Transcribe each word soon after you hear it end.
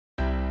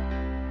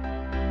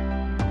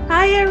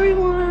Hi,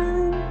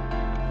 everyone.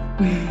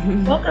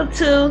 Welcome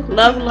to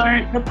Love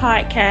Learned, the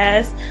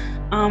podcast.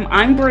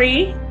 I'm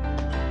Bree.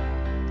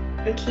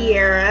 I'm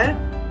Kiara.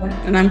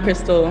 And I'm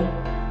Crystal.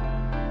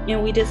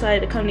 And we decided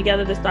to come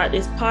together to start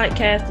this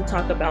podcast to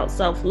talk about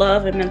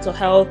self-love and mental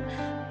health.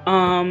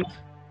 A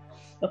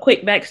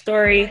quick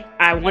backstory.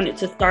 I wanted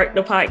to start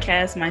the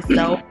podcast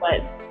myself,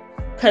 but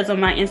because of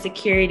my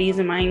insecurities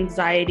and my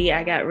anxiety,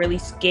 I got really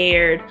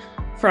scared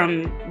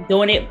from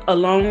doing it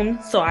alone.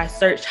 So I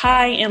searched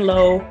high and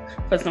low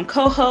for some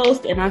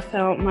co-hosts, and I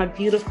found my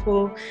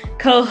beautiful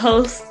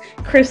co-hosts,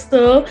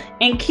 Crystal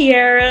and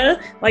Kiara.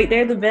 Like,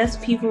 they're the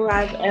best people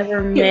I've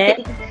ever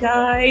met,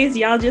 guys.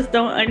 Y'all just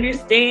don't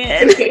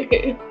understand.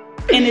 And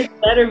it's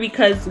better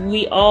because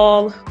we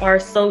all are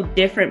so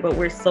different, but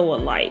we're so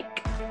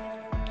alike.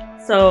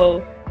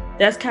 So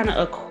that's kind of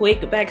a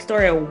quick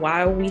backstory of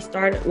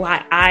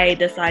why I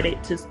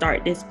decided to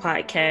start this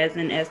podcast.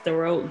 And as the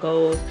road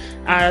goes,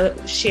 I'll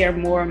share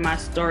more of my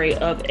story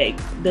of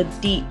the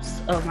deeps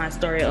of my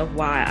story of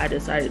why I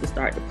decided to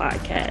start the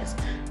podcast.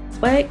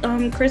 But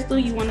Crystal,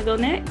 you want to go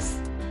next?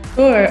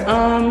 Sure.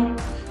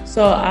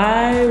 So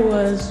I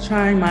was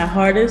trying my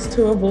hardest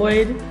to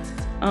avoid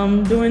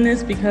doing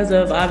this because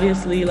of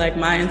obviously like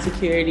my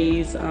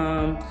insecurities,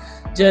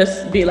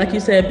 like you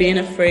said, being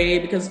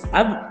afraid, because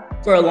I've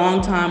for a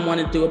long time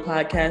wanted to do a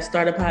podcast,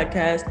 start a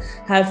podcast,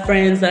 have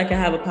friends that I can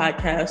have a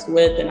podcast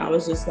with. And I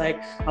was just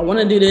like, I want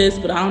to do this,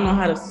 but I don't know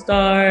how to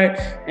start.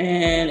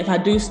 And if I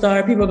do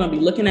start, people are going to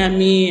be looking at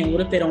me. And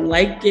what if they don't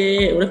like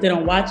it? What if they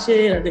don't watch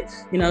it?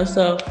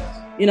 So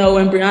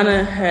when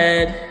Brianna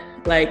had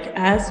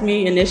asked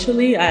me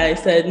initially, I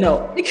said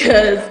no,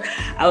 because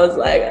I was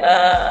like,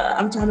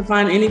 I'm trying to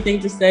find anything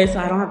to say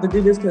so I don't have to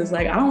do this, because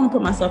I don't want to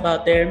put myself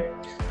out there.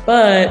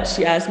 But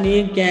she asked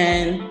me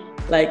again,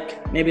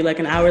 maybe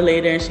an hour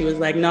later, and she was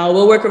like, no,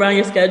 we'll work around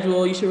your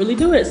schedule. You should really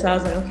do it. So I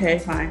was like, okay,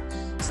 fine.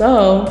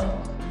 So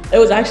it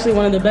was actually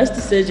one of the best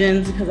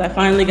decisions, because I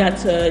finally got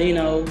to,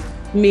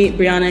 meet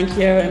Brianna and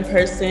Kiara in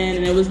person.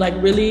 And it was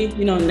really,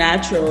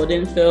 natural. It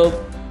didn't feel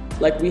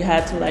like we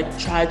had to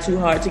try too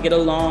hard to get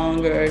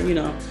along or,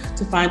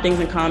 to find things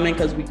in common,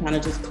 because we kind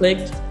of just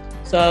clicked.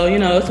 So,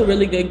 it's a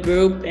really good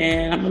group,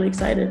 and I'm really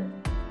excited.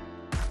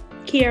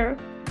 Kiara?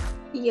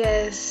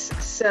 Yes,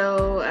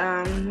 so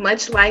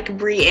much like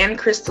Bree and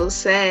Crystal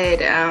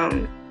said,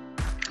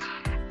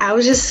 I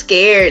was just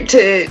scared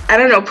to,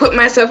 put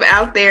myself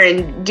out there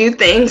and do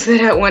things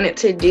that I wanted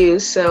to do.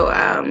 So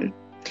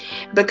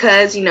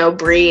because,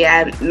 Bree,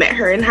 I met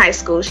her in high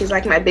school. She's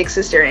like my big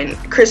sister, and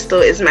Crystal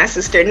is my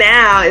sister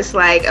now. It's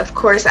of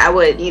course I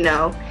would,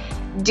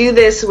 do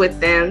this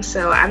with them.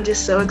 So I'm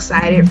just so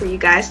excited for you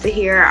guys to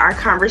hear our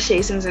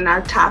conversations and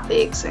our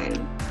topics, and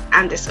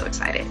I'm just so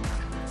excited.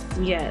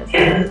 Yes.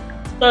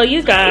 So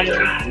you guys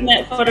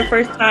met for the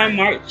first time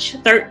March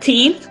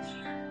 13th,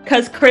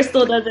 because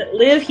Crystal doesn't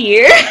live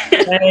here.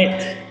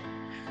 Right.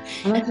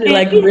 I'm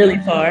actually really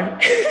far. Not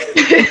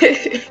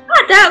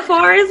that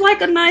far. It's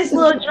a nice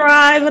little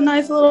drive, a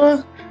nice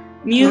little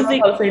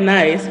music. I would say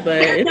nice,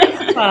 but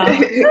it's far.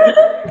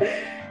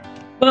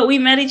 But we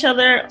met each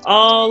other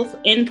all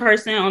in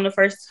person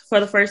for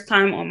the first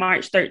time on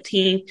March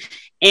 13th,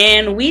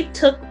 and we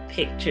took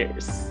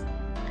pictures.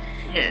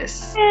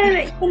 Yes.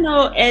 And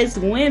as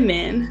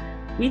women,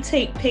 we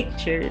take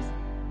pictures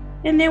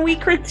and then we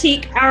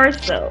critique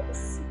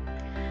ourselves.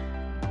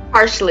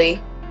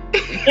 Harshly.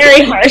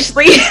 Very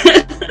harshly.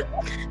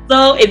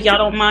 So if y'all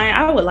don't mind,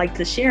 I would like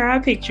to share our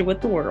picture with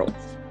the world.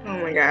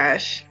 Oh my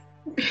gosh.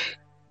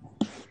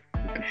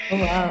 Oh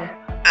wow.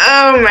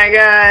 Oh my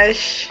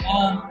gosh.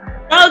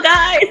 Oh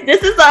guys,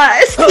 this is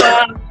us.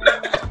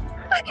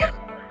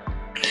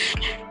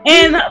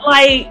 And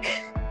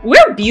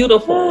we're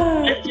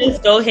beautiful. Let's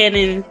just go ahead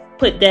and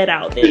put that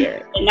out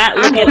there and not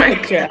look at a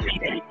picture.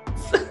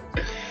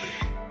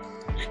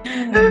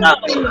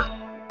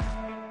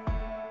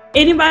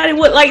 Anybody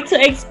would like to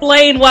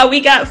explain why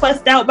we got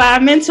fussed out by our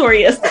mentor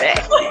yesterday?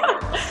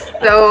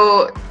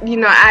 So,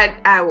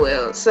 I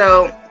will.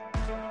 So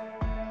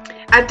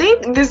I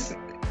think this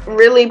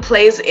really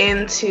plays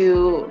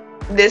into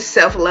this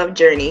self-love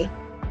journey,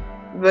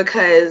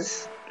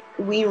 because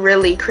we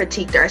really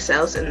critiqued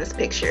ourselves in this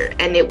picture,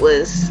 and it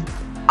was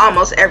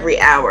almost every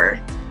hour.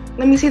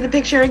 Let me see the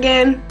picture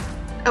again.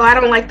 Oh, I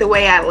don't like the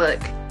way I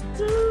look.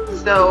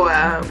 So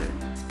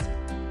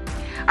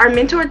our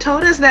mentor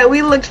told us that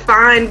we looked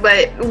fine,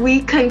 but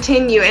we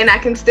continue, and I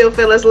can still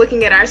feel us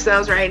looking at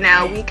ourselves right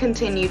now. We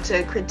continue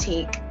to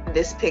critique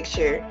this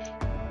picture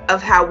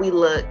of how we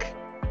look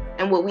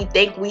and what we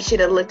think we should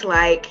have looked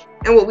like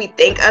and what we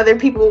think other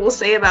people will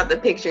say about the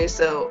picture.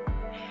 So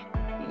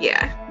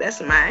yeah,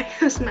 that's my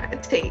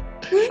take.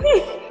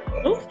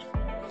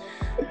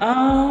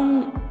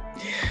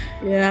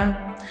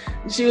 Yeah,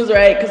 she was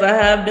right, because I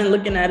have been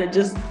looking at it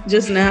just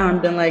now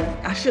and been like,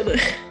 I should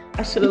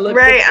have looked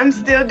right. I'm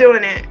still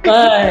doing it.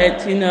 But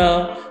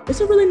it's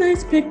a really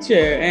nice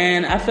picture,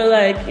 and I feel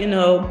like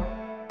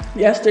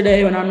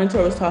yesterday when our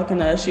mentor was talking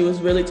to us, she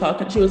was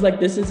like,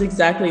 this is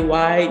exactly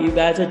why you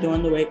guys are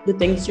doing the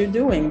things you're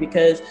doing,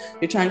 because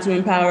you're trying to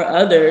empower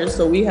others.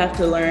 So we have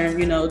to learn,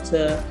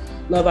 to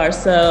love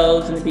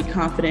ourselves and to be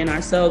confident in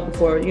ourselves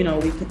before,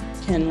 we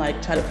can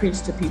like try to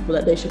preach to people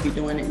that they should be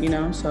doing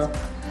it, so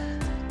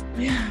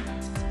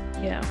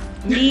yeah.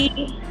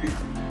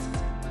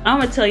 I'm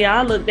gonna tell you,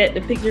 I looked at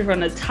the picture from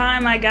the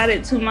time I got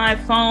it to my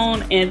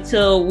phone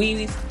until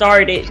we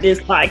started this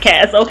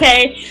podcast,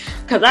 okay?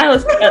 Because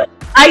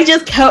I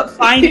just kept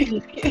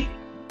finding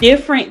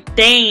different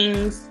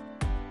things,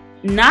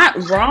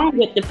 not wrong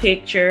with the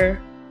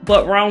picture,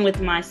 but wrong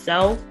with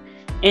myself.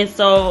 And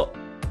so,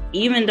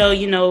 even though,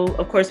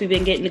 of course, we've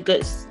been getting the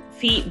good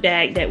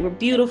feedback that we're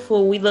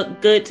beautiful, we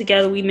look good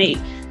together, we make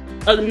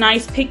a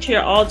nice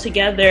picture all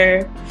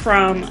together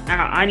from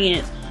our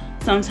audience,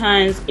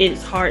 sometimes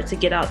it's hard to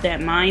get out that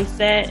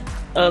mindset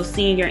of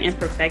seeing your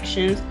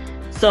imperfections.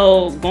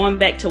 So going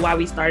back to why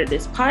we started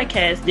this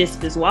podcast,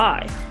 this is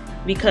why.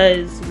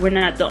 Because we're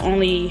not the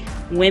only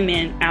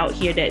women out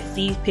here that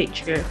see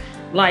picture.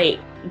 Like,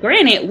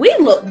 granted, we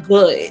look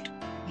good,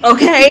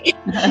 okay?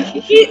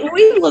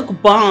 we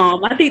look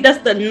bomb. I think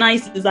that's the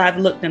nicest I've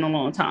looked in a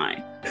long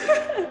time.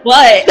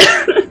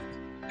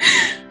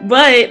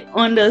 But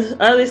on the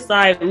other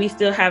side, we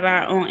still have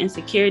our own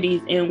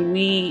insecurities, and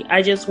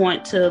I just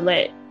want to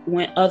let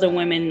other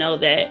women know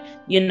that,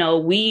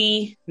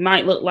 we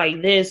might look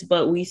like this,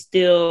 but we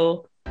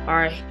still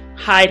are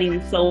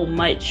hiding so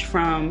much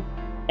from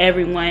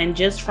everyone,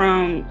 just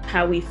from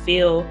how we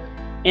feel,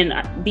 and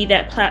be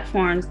that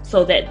platform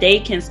so that they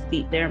can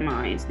speak their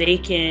minds. They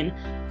can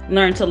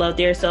learn to love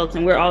themselves,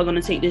 and we're all going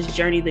to take this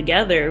journey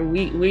together.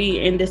 We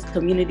in this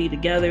community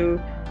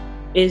together.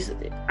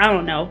 I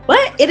don't know,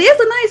 but it is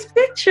a nice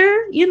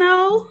picture,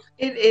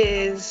 It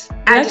is.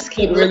 I just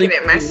keep looking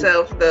at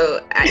myself, though.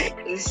 I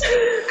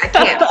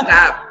can't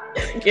stop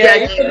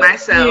judging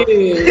myself.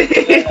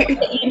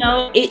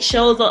 It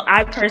shows.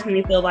 I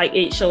personally feel like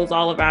it shows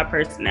all of our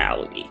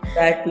personality.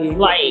 Exactly.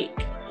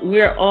 Like,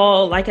 we're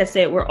all, like I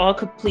said, we're all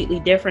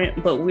completely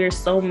different, but we're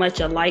so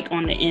much alike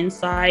on the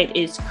inside.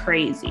 It's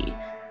crazy.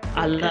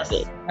 I love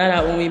it. That's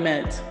how when we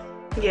met.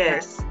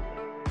 Yes.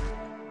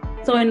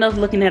 So enough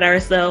looking at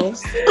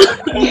ourselves.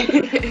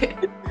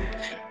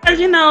 Because,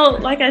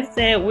 like I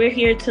said, we're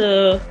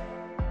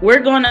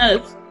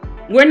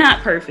not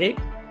perfect.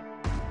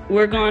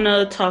 We're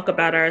gonna talk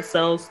about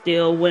ourselves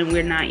still when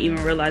we're not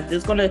even realized.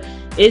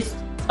 It's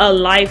a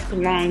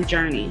lifelong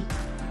journey.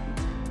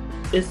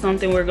 It's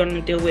something we're gonna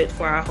deal with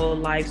for our whole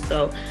life.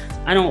 So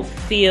I don't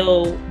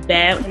feel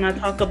bad when I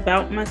talk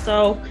about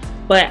myself,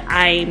 but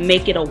I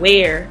make it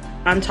aware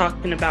I'm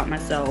talking about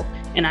myself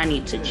and I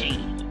need to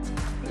change.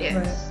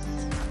 Yes.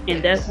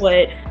 And that's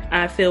what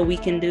I feel we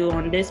can do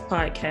on this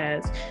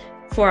podcast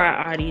for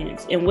our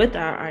audience and with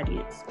our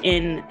audience,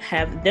 and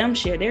have them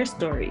share their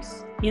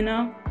stories,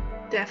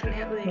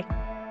 Definitely.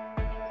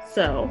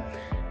 So,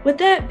 with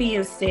that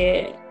being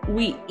said,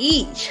 we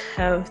each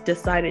have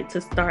decided to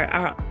start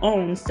our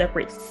own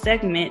separate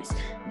segments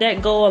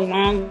that go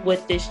along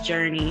with this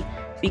journey,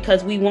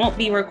 because we won't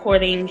be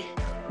recording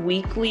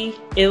weekly.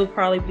 It will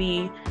probably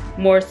be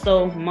more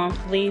so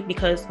monthly,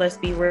 because let's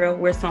be real,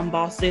 we're some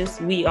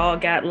bosses. We all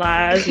got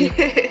lives.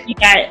 We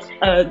got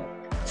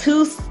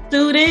 2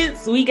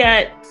 students, we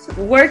got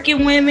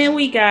working women,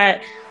 we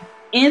got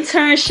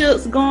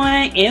internships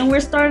going, and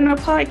we're starting a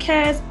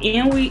podcast,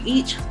 and we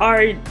each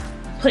are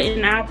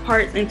putting our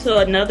parts into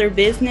another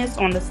business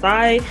on the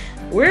side.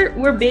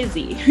 We're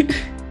busy.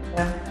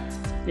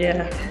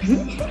 Yeah.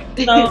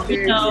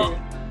 So,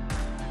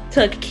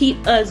 to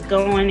keep us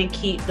going and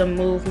keep the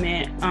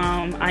movement,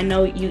 I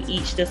know you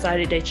each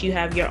decided that you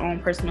have your own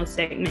personal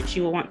segments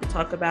you want to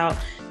talk about.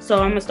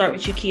 So I'm gonna start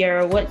with you,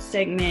 Kiara. What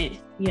segment,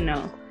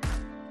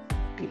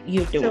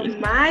 you're doing? So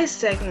my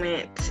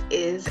segment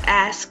is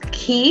Ask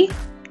Key,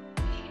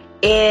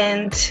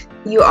 and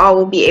you all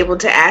will be able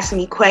to ask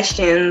me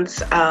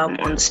questions on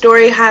the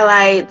story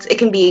highlights. It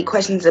can be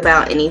questions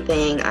about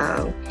anything,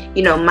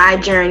 my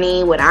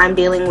journey, what I'm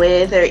dealing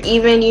with, or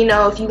even,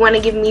 if you want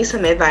to give me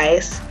some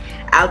advice,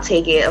 I'll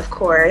take it, of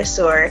course.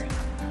 Or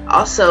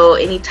also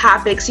any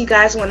topics you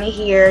guys want to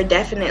hear,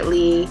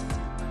 definitely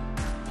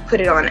put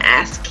it on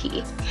Ask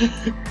Key.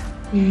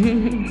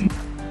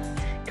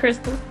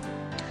 Crystal?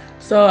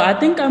 So I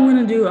think I'm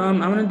gonna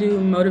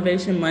do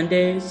Motivation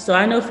Mondays. So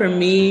I know for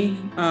me,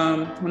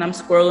 when I'm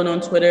scrolling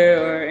on Twitter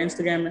or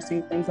Instagram or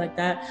seeing things like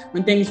that,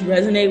 when things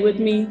resonate with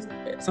me,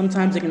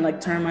 sometimes it can like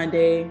turn my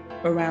day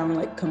around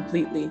like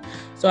completely.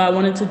 So I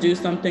wanted to do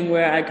something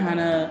where I kind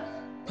of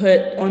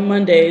put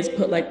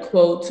like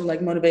quotes,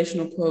 like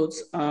motivational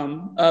quotes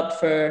up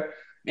for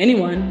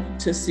anyone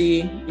to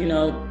see,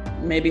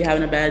 maybe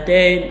having a bad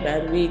day,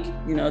 bad week,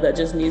 that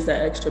just needs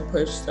that extra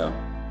push. So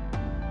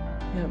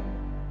yeah.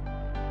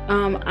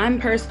 I'm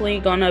personally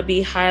gonna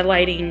be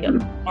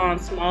highlighting on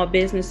small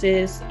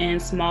businesses and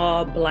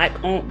small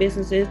Black-owned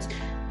businesses,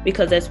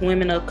 because as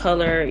women of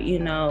color,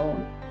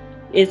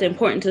 it's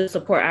important to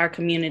support our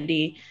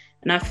community.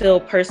 And I feel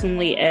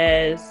personally,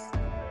 as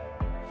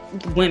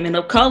women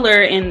of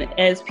color and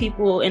as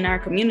people in our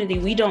community,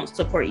 we don't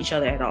support each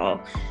other at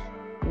all.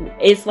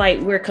 It's like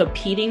we're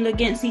competing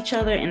against each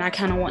other, and I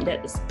kind of want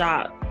that to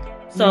stop.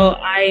 So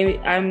I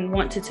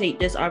want to take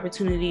this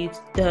opportunity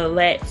to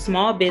let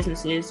small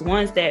businesses,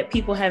 ones that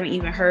people haven't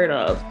even heard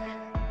of,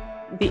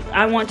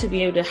 I want to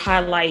be able to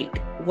highlight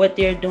what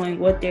they're doing,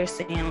 what they're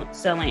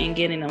selling, and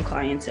getting them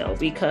clientele,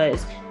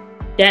 because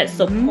that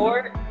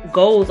support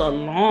goes a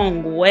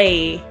long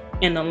way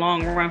in the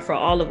long run for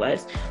all of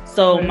us.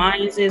 So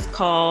mine is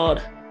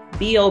called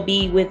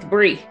B.O.B. with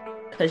Bree,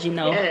 because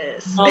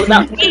yes. all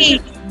about me.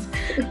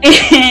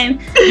 And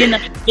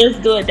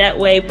just do it that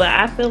way. But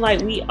I feel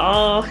like we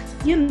all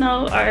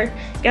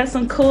got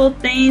some cool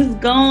things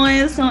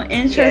going, some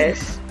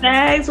interesting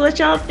bags. What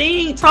y'all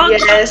think?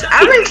 Yes,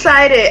 I'm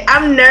excited.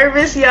 I'm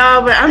nervous,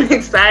 y'all, but I'm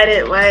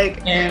excited.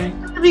 Like, it's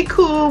gonna be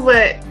cool,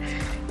 but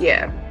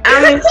yeah,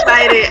 I'm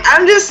excited.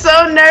 I'm just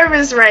so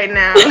nervous right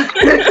now.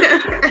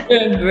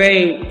 You're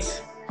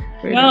great.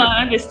 No,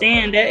 I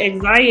understand. That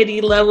anxiety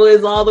level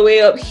is all the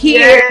way up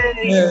here.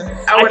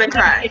 Yes. I want to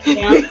cry.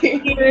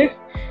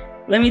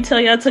 Let me tell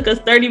you, it took us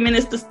 30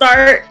 minutes to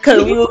start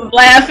because we were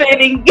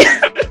laughing.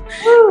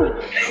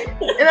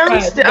 And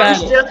I'm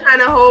still trying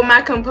to hold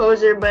my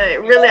composure,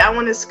 but really, I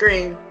want to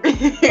scream.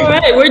 All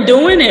right, we're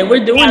doing it.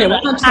 We're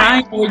not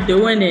trying. We're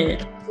doing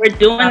it. We're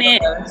doing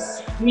it.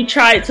 We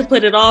tried to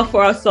put it off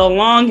for so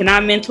long, and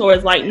our mentor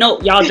is like,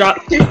 nope, y'all drop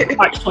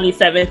March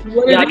 27th.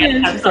 Y'all got to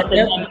have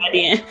something done by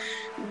then.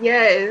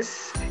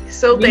 Yes.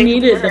 So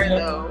thankful for her,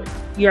 though.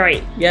 You're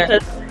right. Yeah.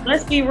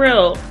 Let's be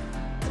real.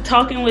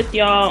 Talking with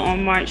y'all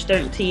on March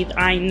 13th,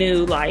 I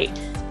knew like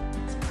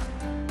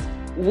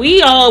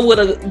we all would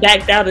have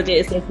backed out of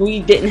this if we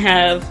didn't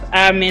have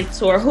our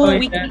mentor, who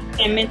we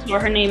can mentor.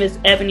 Her name is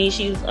Ebony.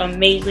 She's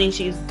amazing.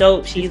 She's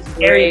dope. She's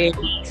very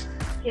sweet.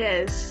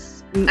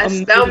 Yes. A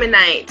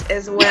Spelmanite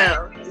as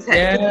well.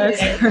 Yes.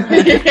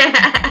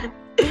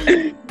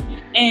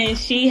 And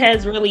she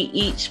has really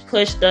each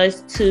pushed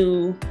us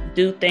to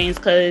do things,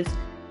 because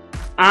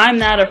I'm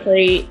not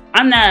afraid.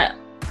 I'm not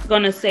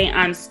going to say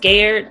I'm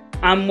scared.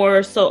 I'm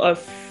more so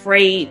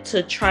afraid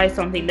to try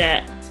something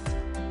that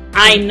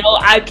I know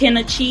I can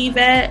achieve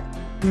at,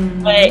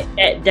 but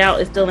that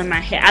doubt is still in my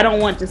head. I don't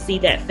want to see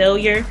that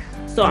failure.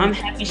 So I'm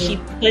happy she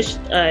pushed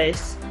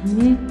us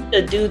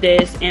to do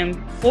this and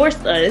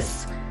forced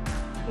us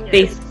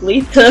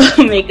basically to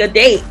make a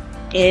date.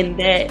 And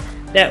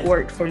that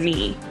worked for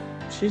me.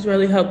 She's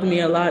really helped me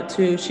a lot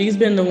too. She's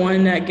been the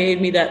one that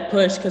gave me that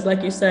push, because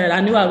like you said,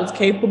 I knew I was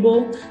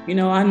capable.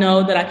 I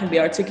know that I can be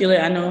articulate.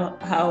 I know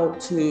how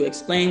to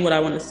explain what I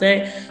want to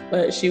say.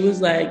 But she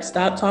was like,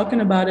 stop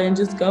talking about it and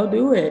just go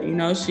do it.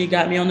 She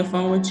got me on the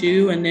phone with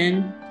you, and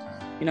then,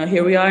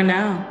 here we are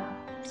now.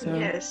 So.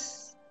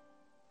 Yes.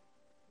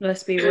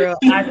 Let's be real.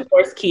 I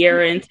forced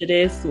Kiara into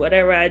this.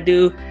 Whatever I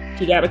do,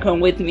 she got to come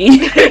with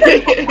me.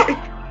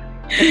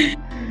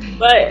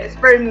 But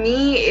for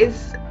me,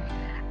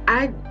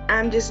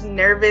 I'm just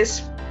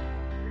nervous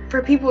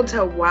for people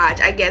to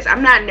watch. I guess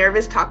I'm not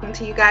nervous talking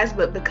to you guys,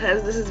 but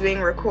because this is being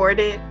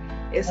recorded,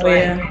 it's oh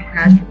my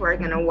gosh, people are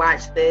gonna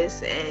watch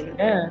this, and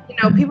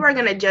people are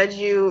gonna judge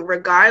you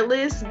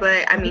regardless.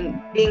 But I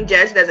mean, being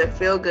judged doesn't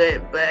feel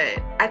good.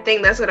 But I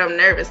think that's what I'm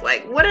nervous.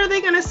 Like, what are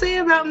they gonna say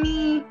about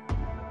me?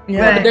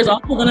 Yeah, but there's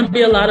also going to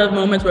be a lot of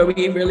moments where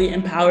we really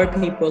empower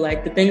people.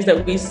 Like, the things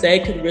that we say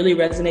could really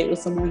resonate with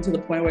someone to the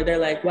point where they're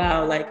like,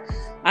 wow, like,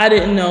 I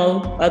didn't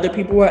know other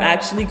people were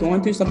actually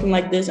going through something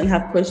like this and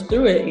have pushed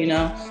through it,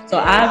 So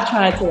I've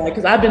tried to,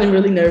 because I've been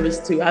really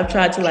nervous too. I've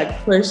tried to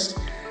push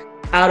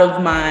out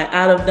of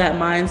that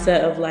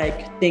mindset of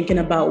thinking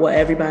about what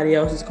everybody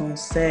else is going to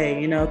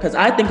say, because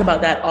I think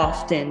about that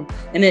often,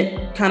 and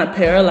it kind of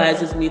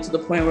paralyzes me to the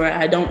point where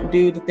I don't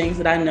do the things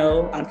that I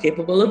know I'm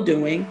capable of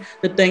doing,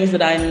 the things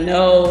that I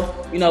know,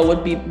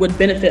 would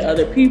benefit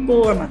other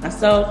people or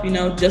myself,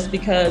 just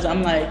because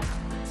I'm like,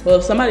 well,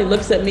 if somebody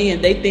looks at me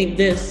and they think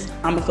this,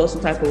 I'm gonna feel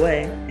some type of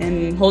way.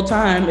 And the whole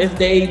time, if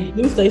they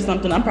do say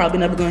something, I'm probably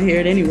never gonna hear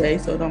it anyway,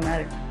 so it don't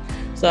matter.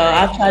 So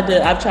I've tried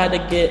to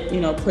get,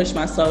 push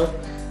myself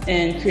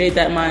and create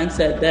that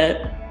mindset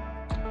that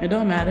it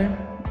don't matter.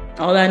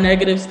 All that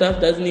negative stuff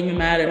doesn't even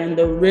matter. And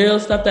the real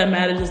stuff that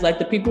matters is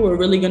the people we're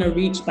really going to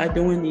reach by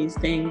doing these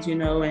things,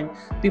 and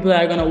people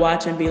that are going to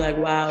watch and be like,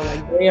 wow,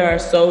 they are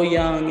so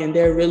young and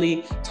they're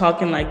really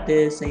talking like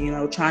this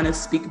and, trying to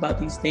speak about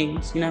these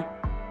things, Yes.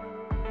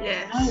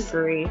 I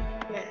agree.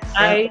 Yes.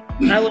 I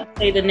would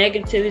say the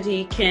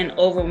negativity can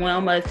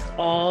overwhelm us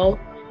all,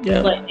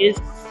 but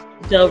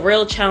the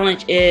real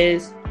challenge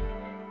is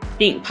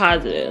think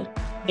positive.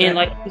 And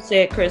like you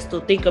said, Crystal,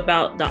 think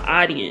about the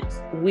audience.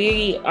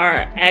 We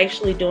are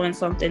actually doing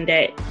something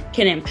that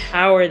can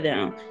empower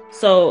them.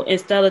 So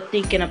instead of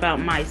thinking about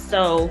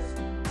myself,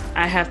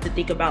 I have to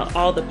think about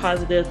all the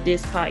positive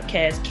this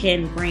podcast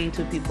can bring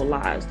to people's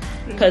lives.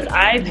 Because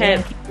I've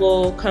had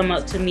people come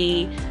up to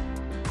me.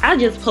 I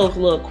just post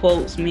little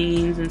quotes,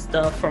 memes and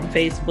stuff from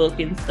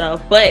Facebook and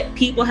stuff. But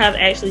people have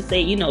actually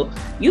said, you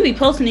be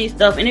posting these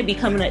stuff and it be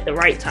coming at the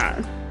right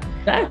time.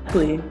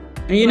 Exactly.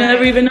 And you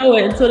never even know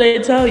it until they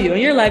tell you.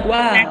 And you're like,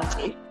 wow,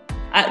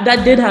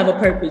 that did have a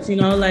purpose, you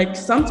know? Like,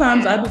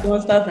 sometimes I be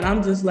doing stuff and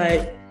I'm just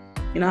like,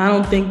 you know, I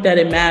don't think that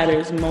it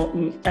matters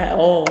at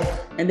all.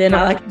 And then,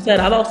 like you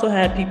said, I've also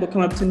had people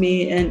come up to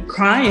me and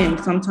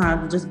crying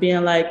sometimes, just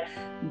being like,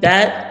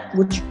 that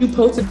what you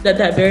posted at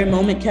that very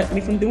moment kept me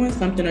from doing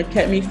something, or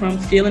kept me from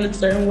feeling a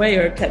certain way,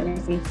 or kept me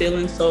from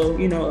feeling so,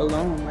 you know,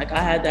 alone. Like,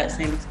 I had that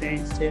same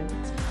experience too.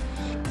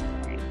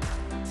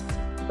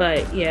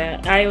 But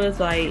yeah, I was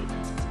like,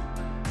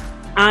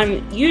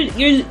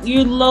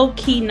 you're low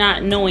key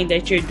not knowing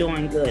that you're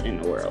doing good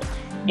in the world.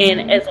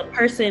 And as a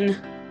person,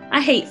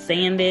 I hate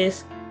saying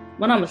this,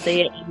 but I'm gonna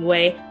say it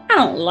anyway. I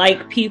don't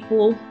like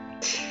people,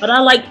 but I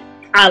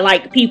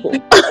like people.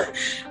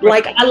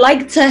 Like, I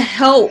like to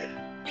help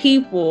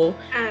people.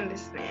 I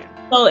understand.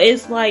 So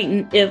it's like,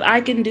 if I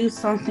can do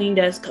something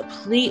that's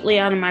completely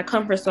out of my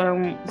comfort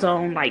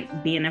zone,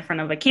 like being in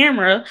front of a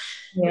camera,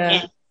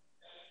 and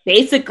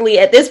basically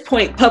at this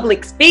point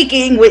public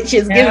speaking, which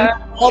is giving me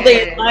all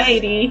the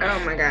anxiety. Oh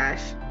my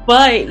gosh.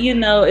 But, you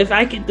know, if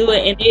I can do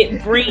it and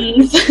it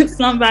brings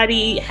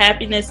somebody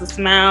happiness, a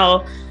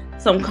smile,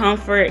 some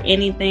comfort,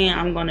 anything,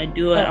 I'm going to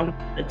do it. I'm going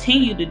to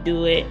continue to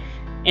do it.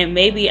 And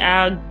maybe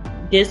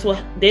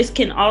this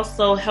can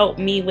also help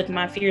me with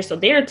my fear. So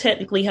they're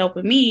technically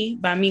helping me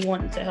by me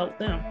wanting to help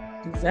them.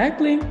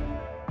 Exactly.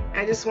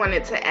 I just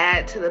wanted to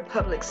add to the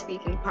public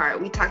speaking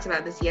part. We talked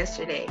about this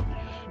yesterday.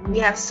 We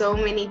have so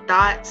many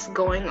thoughts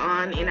going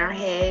on in our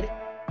head,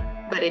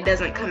 but it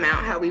doesn't come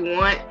out how we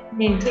want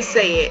to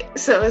say it.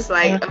 So it's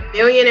like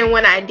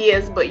 1,000,001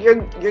 ideas, but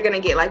you're gonna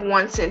get like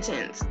one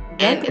sentence,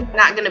 and it's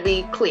not gonna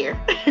be clear.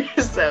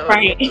 So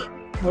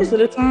most of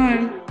the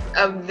time,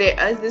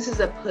 this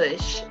is a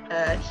push,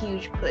 a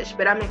huge push.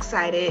 But I'm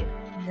excited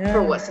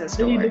for what's in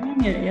store. Really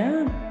doing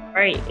it,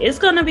 right. It's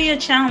gonna be a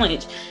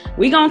challenge.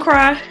 We gonna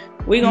cry.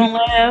 We gonna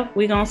laugh,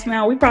 we gonna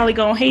smile, we probably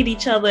gonna hate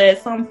each other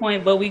at some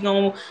point, but I'm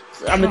gonna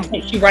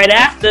text you right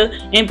after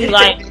and be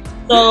like,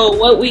 so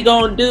what we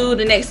gonna do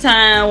the next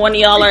time one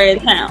of y'all are in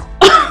town?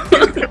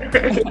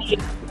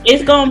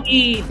 It's gonna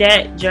be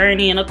that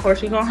journey, and of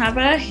course we're gonna have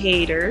our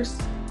haters,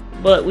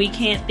 but we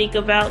can't think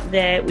about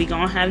that. We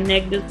gonna have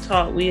negative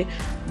talk,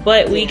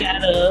 but we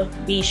gotta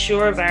be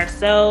sure of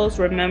ourselves,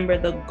 remember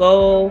the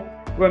goal,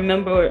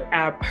 remember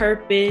our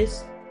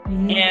purpose,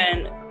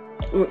 and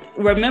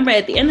remember,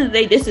 at the end of the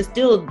day, this is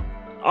still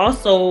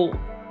also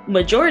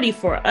majority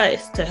for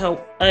us, to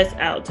help us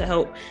out, to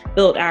help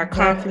build our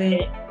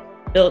confidence,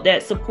 build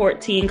that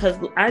support team. Because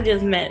I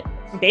just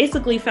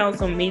basically found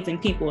some amazing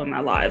people in my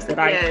lives that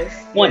I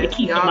want to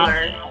keep in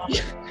my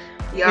life.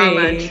 Y'all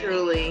are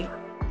truly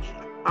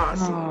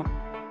awesome.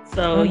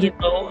 So, you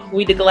know,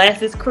 we the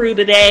Glasses crew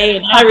today,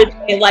 and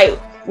everything, like,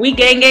 we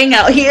gang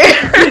out here.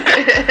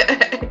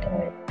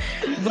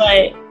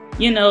 But,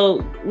 you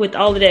know, with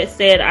all of that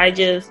said, I'm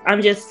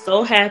just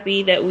so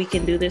happy that we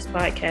can do this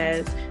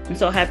podcast. I'm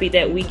so happy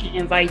that we can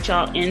invite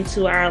y'all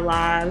into our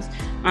lives.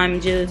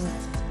 I'm just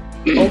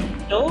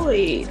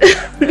overjoyed.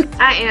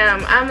 I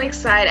am. I'm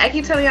excited. I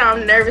keep telling y'all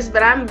I'm nervous,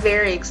 but I'm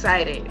very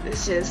excited.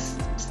 It's just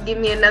give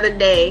me another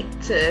day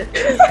to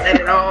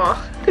let it all.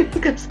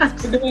 Let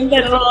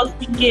it all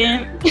sink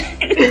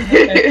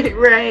in.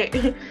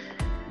 Right.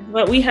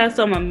 But we have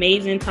some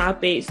amazing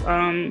topics.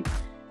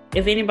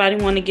 If anybody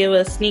want to give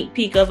a sneak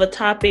peek of a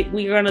topic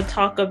we're going to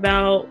talk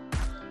about,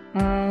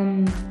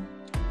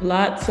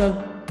 lots of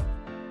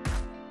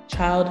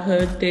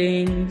childhood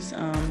things,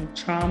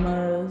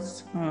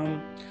 traumas,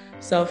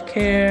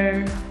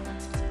 self-care.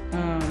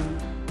 I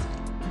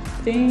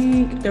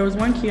think there was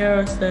one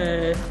Kiara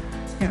said,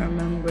 can't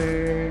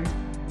remember.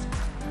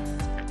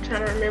 I'm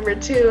trying to remember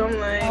too. I'm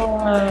like,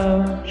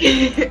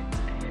 it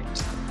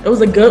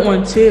was a good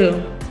one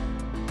too.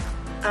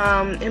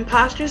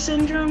 Imposter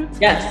syndrome?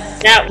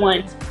 Yes. That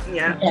one.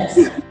 Yeah.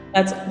 Yes.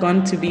 That's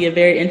going to be a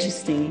very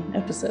interesting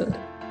episode.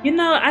 You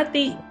know, I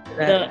think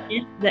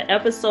the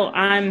episode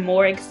I'm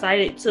more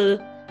excited to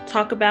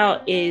talk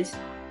about is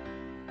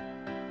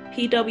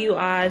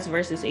PWIs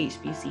versus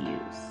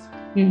HBCUs.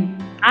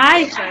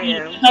 I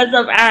think because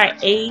of our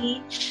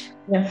age,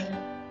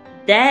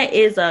 that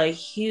is a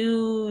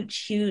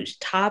huge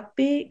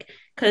topic.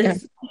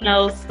 Because, you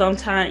know,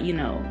 sometimes, you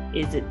know,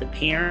 is it the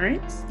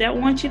parents that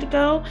want you to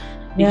go?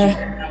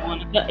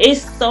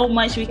 It's so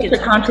much we can.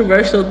 It's a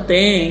controversial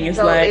thing. It's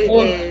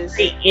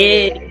it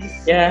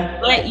is. Yeah.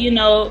 But, you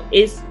know,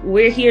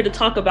 we're here to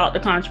talk about the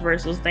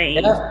controversial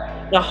things,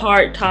 the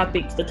hard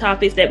topics, the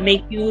topics that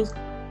make you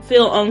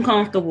feel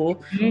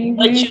uncomfortable,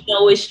 but you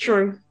know it's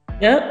true.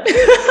 Yep.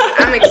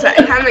 I'm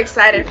excited. I'm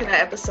excited for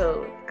that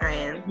episode. I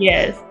am.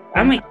 Yes,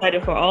 I'm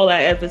excited for all our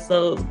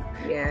episodes.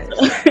 Yes.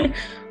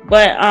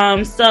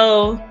 But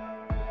so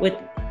with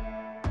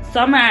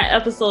some of our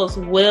episodes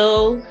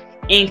will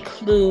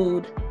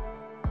include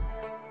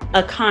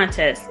a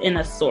contest in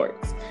a sort.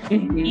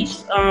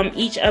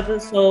 Each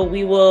episode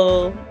we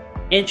will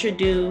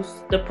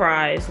introduce the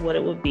prize, what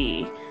it would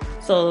be.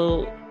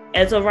 So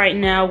as of right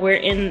now, we're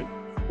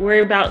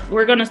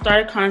going to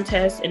start a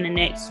contest in the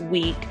next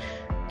week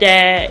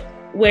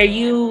where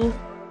you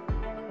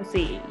let's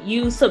see,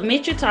 you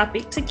submit your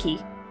topic to Key,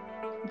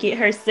 get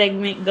her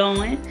segment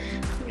going,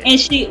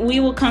 and we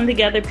will come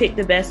together, pick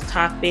the best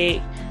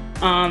topic.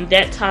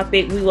 That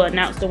topic, we will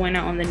announce the winner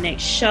on the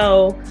next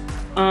show.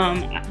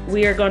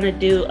 We are going to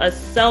do a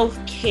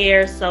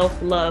self-care,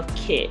 self-love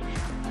kit.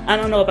 I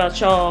don't know about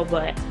y'all,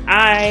 but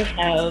I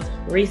have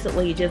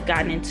recently just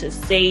gotten into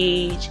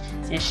sage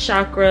and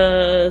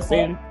chakras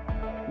and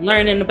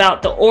learning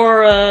about the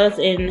auras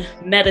and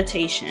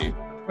meditation.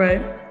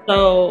 Right.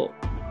 So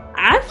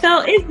I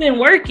felt it's been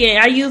working.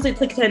 I use it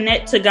to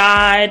connect to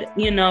God.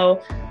 You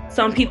know,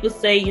 some people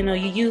say, you know,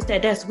 you use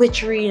that's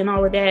witchery and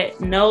all of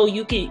that. No,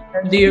 you can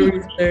do your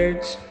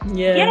research.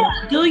 Yeah,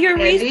 do your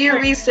research. Do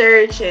your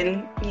research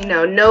and, you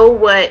know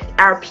what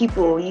our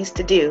people used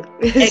to do.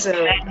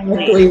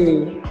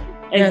 Exactly.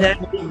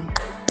 Exactly.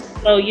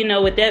 So, you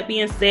know, with that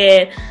being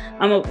said,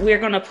 we're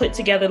going to put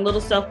together little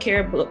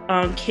self-care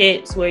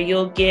kits where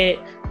you'll get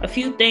a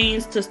few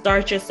things to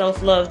start your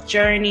self-love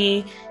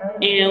journey,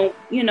 and,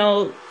 you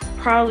know,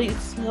 probably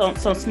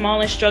some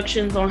small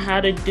instructions on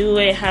how to do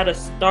it, how to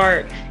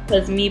start.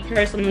 Because me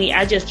personally,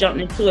 I just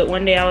jumped into it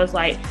one day. I was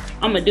like,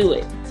 I'm going to do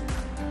it.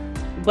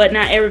 But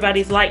not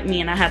everybody's like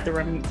me, and I have to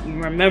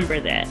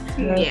remember that.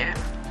 Yeah.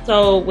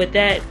 So with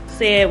that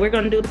said, we're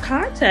going to do the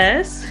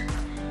contest.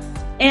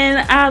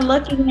 And our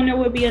lucky winner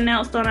will be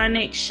announced on our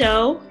next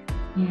show.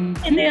 Mm-hmm.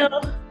 And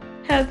they'll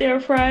have their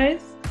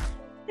prize.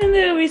 And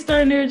they'll be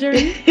starting their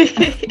journey.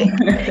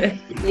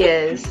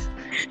 Yes.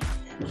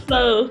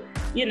 So,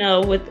 you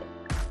know,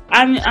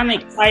 I'm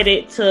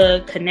excited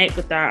to connect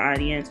with our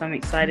audience. I'm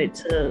excited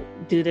to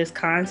do this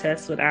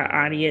contest with our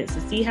audience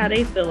to see how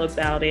they feel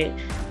about it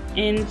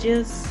and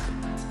just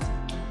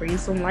bring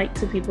some light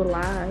to people's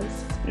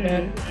lives.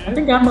 Mm-hmm. I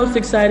think I'm most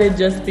excited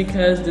just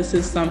because this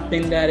is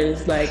something that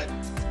is like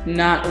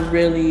not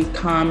really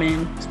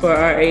common for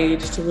our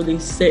age to really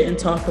sit and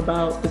talk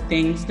about the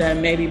things that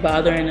may be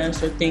bothering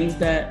us or things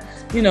that,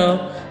 you know,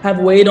 have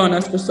weighed on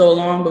us for so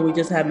long, but we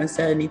just haven't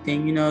said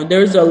anything. You know,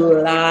 there's a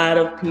lot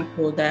of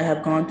people that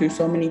have gone through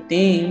so many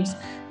things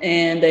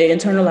and they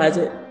internalize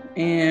it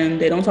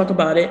and they don't talk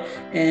about it,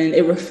 and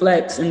it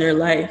reflects in their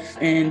life.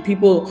 And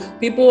people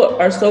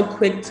are so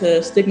quick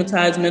to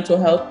stigmatize mental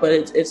health, but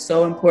it's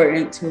so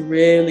important to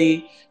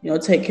really, you know,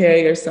 take care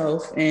of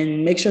yourself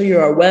and make sure you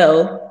are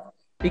well.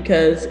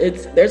 Because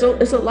it's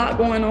a lot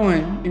going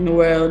on in the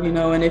world, you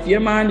know, and if your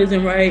mind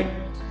isn't right,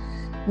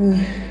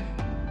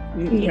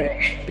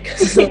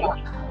 because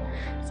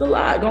it's a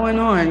lot going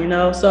on, you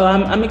know. So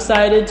I'm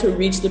excited to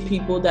reach the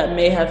people that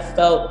may have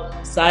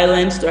felt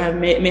silenced or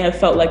may have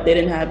felt like they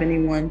didn't have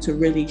anyone to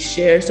really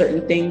share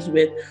certain things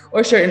with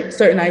or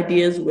certain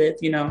ideas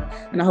with, you know.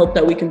 And I hope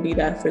that we can be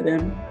that for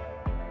them.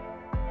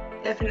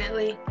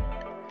 Definitely,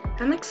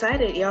 I'm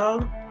excited,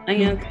 y'all. I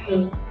am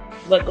too.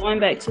 But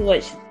going back to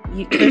what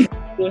you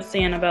were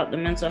saying about the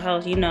mental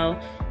health, you know,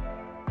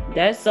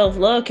 that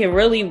self-love can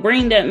really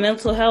bring that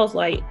mental health.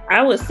 Like,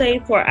 I would say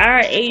for our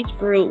age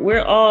group,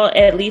 we're all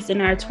at least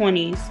in our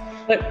 20s.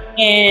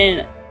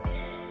 And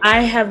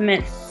I have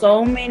met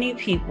so many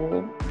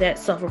people that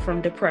suffer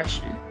from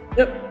depression,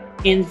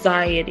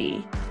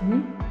 anxiety.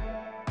 Mm-hmm.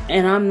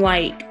 And I'm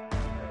like,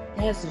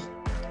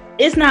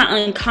 it's not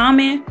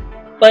uncommon,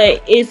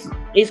 but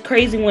it's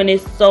crazy when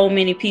it's so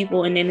many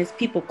people and then it's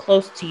people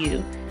close to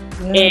you.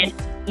 Yeah. And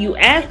you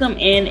ask them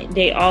and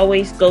they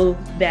always go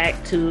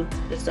back to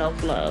the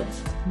self-love.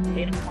 Mm-hmm.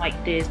 They don't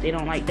like this, they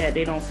don't like that,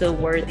 they don't feel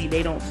worthy,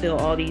 they don't feel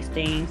all these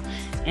things.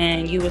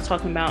 And you were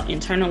talking about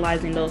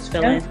internalizing those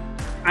feelings. Yeah.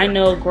 I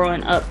know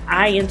growing up,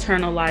 I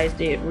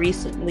internalized it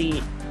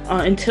recently,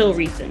 until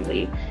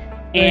recently.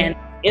 And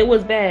it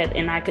was bad,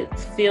 and I could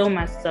feel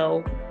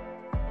myself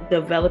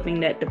developing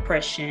that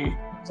depression.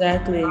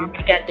 Exactly.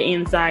 I got the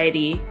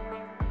anxiety.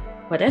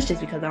 But that's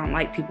just because I don't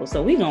like people.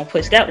 So we're going to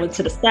push that one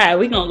to the side.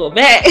 We're going to go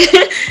back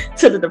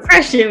to the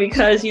depression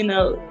because, you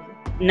know,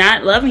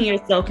 not loving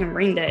yourself can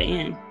bring that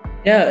in.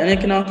 Yeah, and it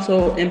can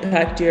also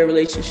impact your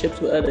relationships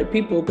with other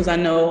people, because I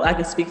know I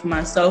can speak for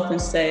myself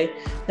and say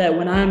that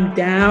when I'm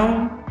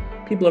down,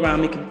 people around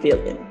me can feel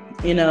it,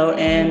 you know,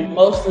 and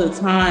most of the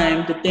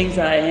time, the things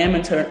that I am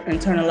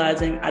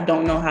internalizing, I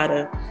don't know how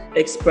to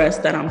express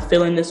that I'm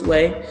feeling this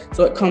way.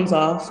 So it comes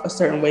off a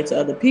certain way to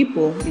other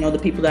people, you know, the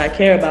people that I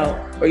care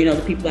about, or, you know,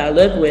 the people that I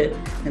live with.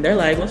 And they're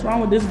like, what's wrong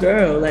with this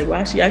girl? Like,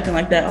 why is she acting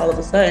like that all of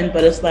a sudden?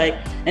 But it's like,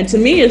 and to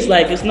me, it's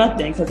like, it's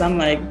nothing, because I'm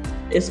like,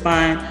 it's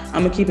fine.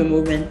 I'm gonna keep it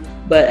moving.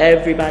 But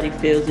everybody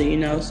feels it, you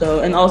know. So,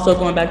 and also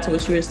going back to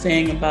what you were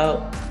saying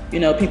about, you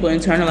know, people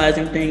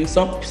internalizing things.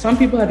 Some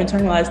people have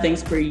internalized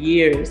things for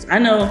years. I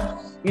know,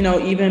 you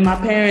know, even my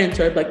parents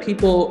or like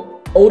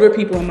older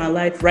people in my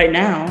life right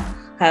now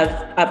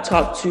I've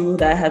talked to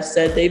that have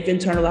said they've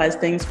internalized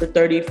things for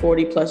 30,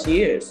 40 plus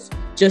years,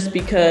 just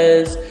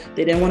because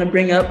they didn't want to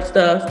bring up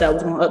stuff that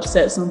was going to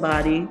upset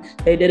somebody.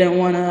 They didn't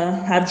want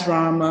to have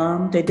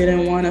drama. They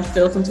didn't want to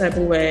feel some type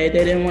of way.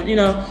 They didn't want, you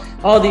know,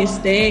 all these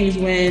things,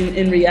 when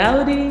in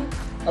reality,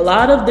 a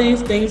lot of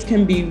these things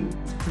can be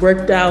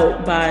worked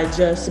out by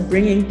just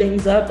bringing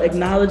things up,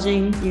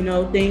 acknowledging,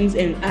 things,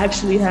 and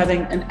actually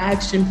having an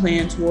action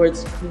plan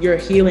towards your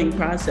healing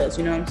process.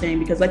 You know what I'm saying?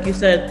 Because like you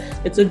said,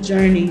 it's a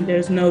journey.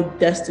 There's no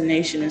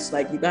destination. It's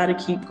like you got to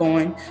keep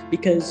going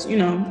because,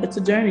 it's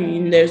a journey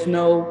and there's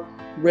no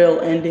real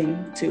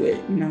ending to it,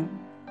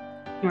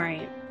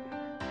 Right.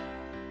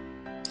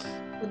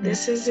 Well,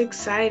 this is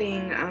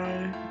exciting.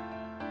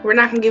 We're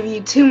not gonna give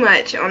you too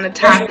much on the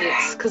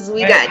topics because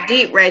we got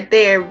deep right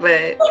there,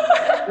 but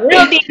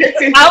real deep.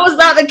 I was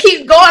about to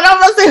keep going. I'm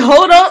gonna say,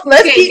 hold on,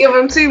 let's can't give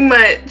them too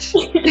much.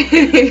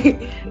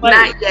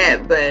 Not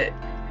yet, but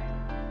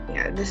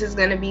yeah, this is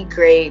gonna be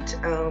great.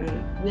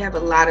 We have a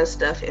lot of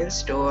stuff in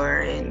store,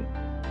 and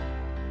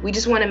we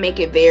just want to make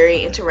it very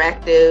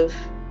interactive.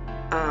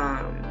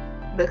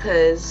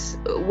 Because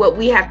what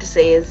we have to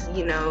say is,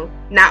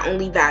 not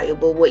only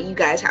valuable, what you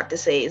guys have to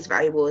say is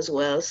valuable as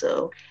well.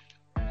 So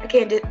I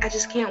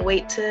just can't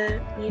wait to,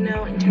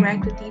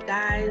 interact with you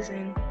guys,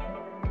 and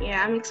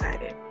yeah, I'm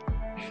excited.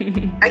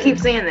 I keep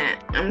saying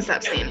that. I'm gonna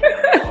stop saying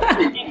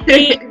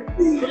it.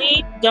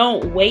 Please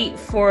don't wait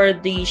for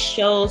these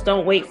shows.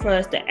 Don't wait for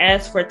us to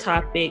ask for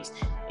topics.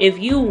 If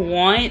you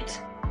want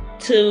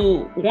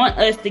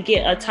us to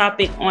get a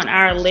topic on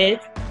our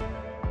list,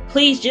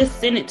 please just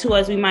send it to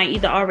us. We might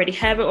either already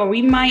have it, or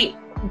we might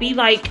be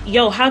like,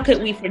 yo, how could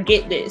we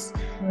forget this?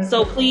 Mm-hmm.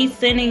 So please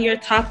send in your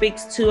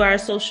topics to our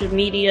social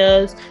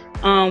medias.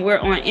 We're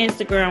on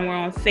Instagram, we're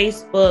on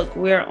Facebook,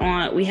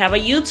 we have a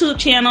YouTube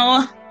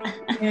channel.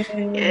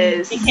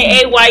 Yes.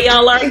 AKA why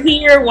y'all are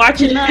here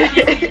watching us.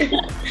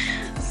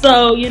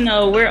 So,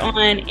 we're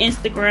on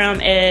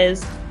Instagram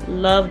as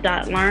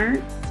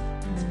love.learn.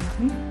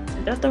 Mm-hmm.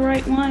 Is that the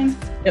right one?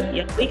 Yep.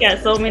 Yeah, we got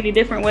so many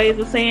different ways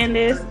of saying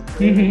this.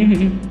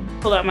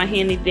 Pull out my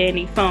handy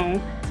dandy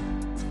phone.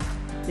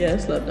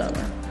 Yes,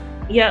 love.learn.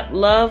 Yep,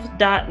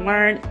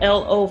 love.learn,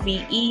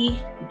 LOVE.learned,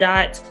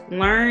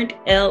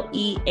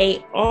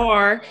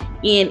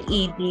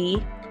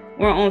 LEARNED.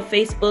 We're on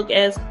Facebook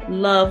as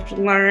Love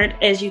Learned.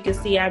 As you can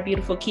see, our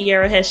beautiful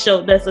Kiara has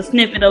showed us a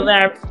snippet of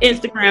our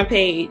Instagram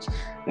page.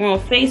 We're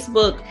on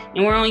Facebook,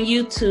 and we're on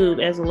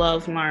YouTube as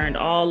Love Learned.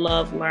 All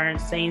Love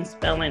Learned, same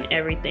spelling,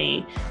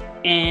 everything.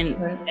 And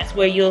that's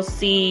where you'll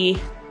see,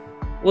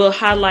 we'll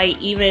highlight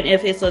even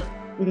if it's a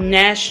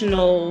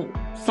national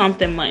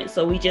something month.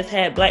 So we just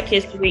had Black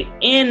History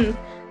in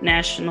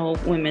National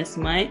Women's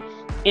Month,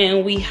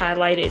 and we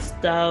highlighted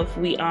stuff.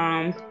 We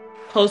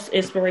post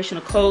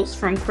inspirational quotes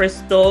from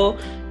Crystal.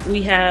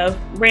 We have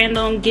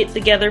random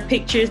get-together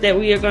pictures that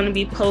we are going to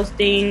be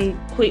posting,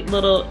 quick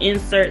little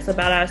inserts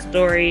about our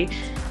story,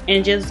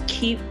 and just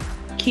keep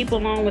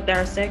along with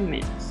our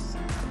segments.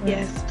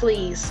 Yes,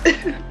 please.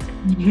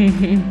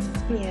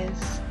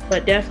 Yes.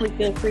 But definitely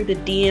feel free to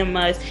DM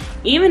us,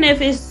 even if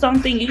it's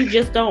something you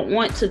just don't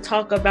want to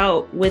talk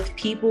about with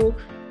people,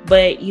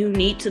 but you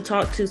need to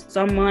talk to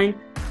someone.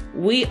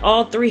 We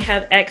all three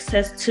have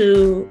access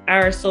to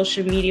our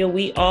social media.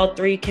 We all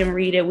three can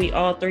read it. We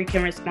all three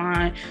can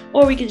respond,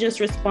 or we can just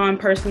respond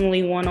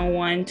personally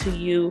one-on-one to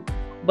you.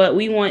 But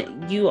we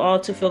want you all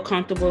to feel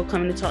comfortable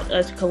coming to talk to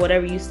us, because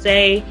whatever you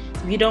say,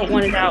 if you don't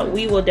want it out,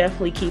 we will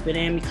definitely keep it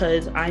in,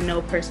 because I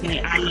know personally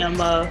I am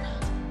a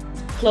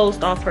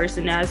closed off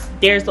person.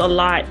 There's a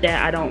lot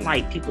that I don't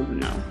like people to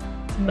know,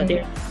 but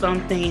there's some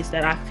things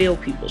that I feel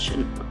people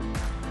shouldn't know.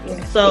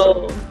 Yes.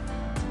 So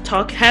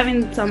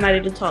having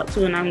somebody to talk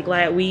to, and I'm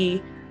glad we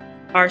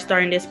are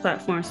starting this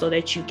platform so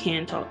that you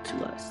can talk to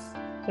us.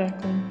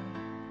 Exactly.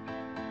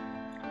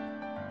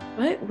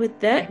 But with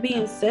that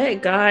being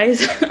said,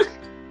 guys,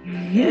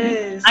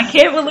 yes, I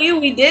can't believe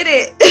we did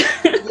it.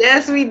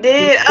 Yes, we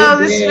did. Oh,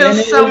 this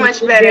feels so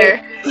much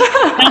better.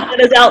 That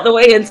is out the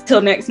way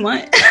until next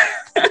month.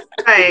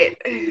 Right.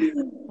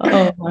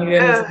 Oh my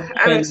goodness.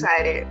 I'm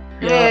excited.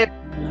 Yeah.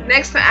 And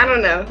next time, I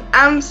don't know.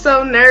 I'm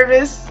so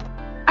nervous.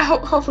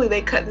 Hopefully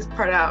they cut this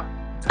part out.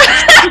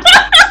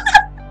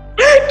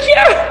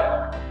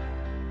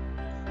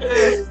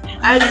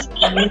 I just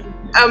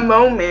a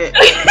moment.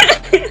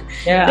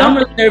 Yeah, I'm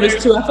really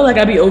nervous too. I feel like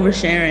I'd be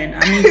oversharing.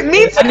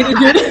 Me too. I need to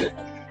do it.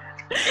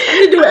 I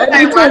need to do it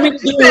every time.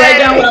 To write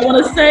down what I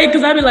want to say,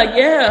 because I'd be like,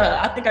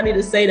 yeah, I think I need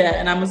to say that,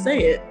 and I'm gonna say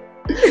it.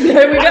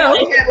 There we go.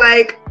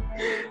 Like,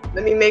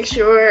 let me make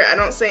sure I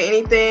don't say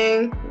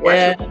anything. What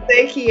should I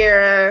say,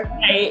 Kiara?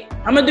 Right.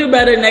 I'm gonna do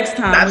better next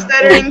time. Stop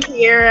stuttering,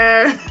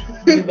 Kiara.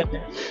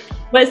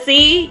 But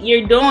see,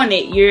 you're doing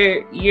it.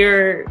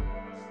 You're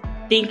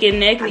thinking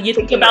next. You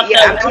think about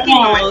I'm thinking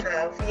about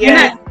myself.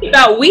 Yeah.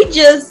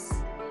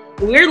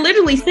 We're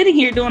literally sitting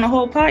here doing a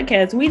whole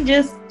podcast. We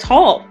just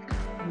talk.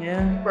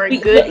 Yeah. For a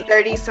good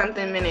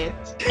 30-something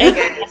minutes.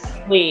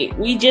 Exactly.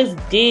 We just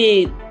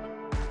did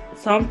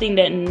something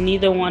that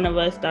neither one of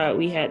us thought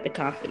we had the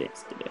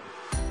confidence to do.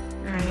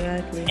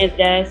 Exactly. And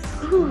that's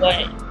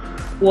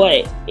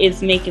what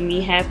is making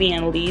me happy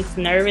and least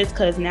nervous,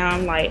 because now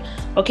I'm like,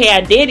 okay, I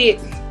did it.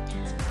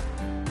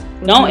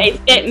 Don't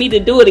expect me to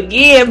do it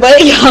again,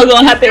 but y'all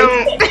gonna have to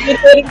expect me to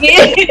do it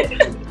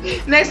again.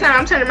 Next time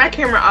I'm turning my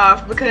camera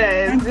off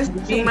because this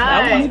is too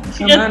much.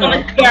 She just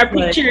want to see our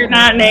picture,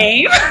 not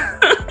name.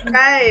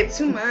 Right,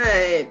 too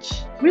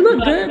much. We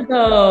look good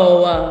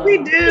though. We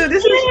do.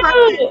 This is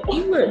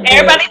fun.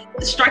 Everybody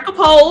strike a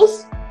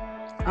pose.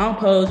 I don't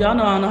pose. Y'all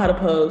know I don't know how to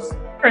pose.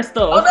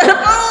 Crystal.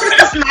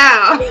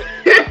 Smile.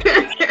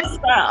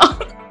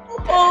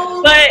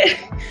 But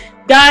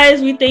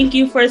guys, we thank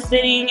you for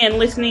sitting and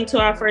listening to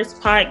our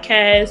first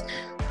podcast.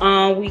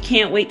 We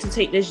can't wait to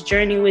take this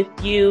journey with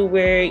you.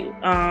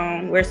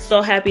 We're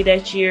so happy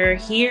that you're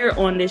here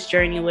on this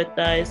journey with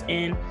us,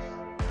 and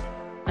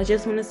I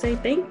just want to say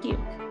thank you.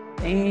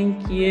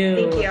 Thank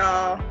you. Thank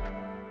y'all.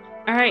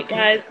 All right,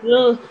 guys,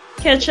 we'll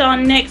catch y'all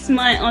next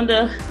month on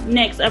the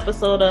next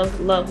episode of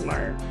Love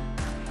Learn.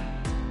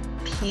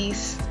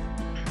 Peace.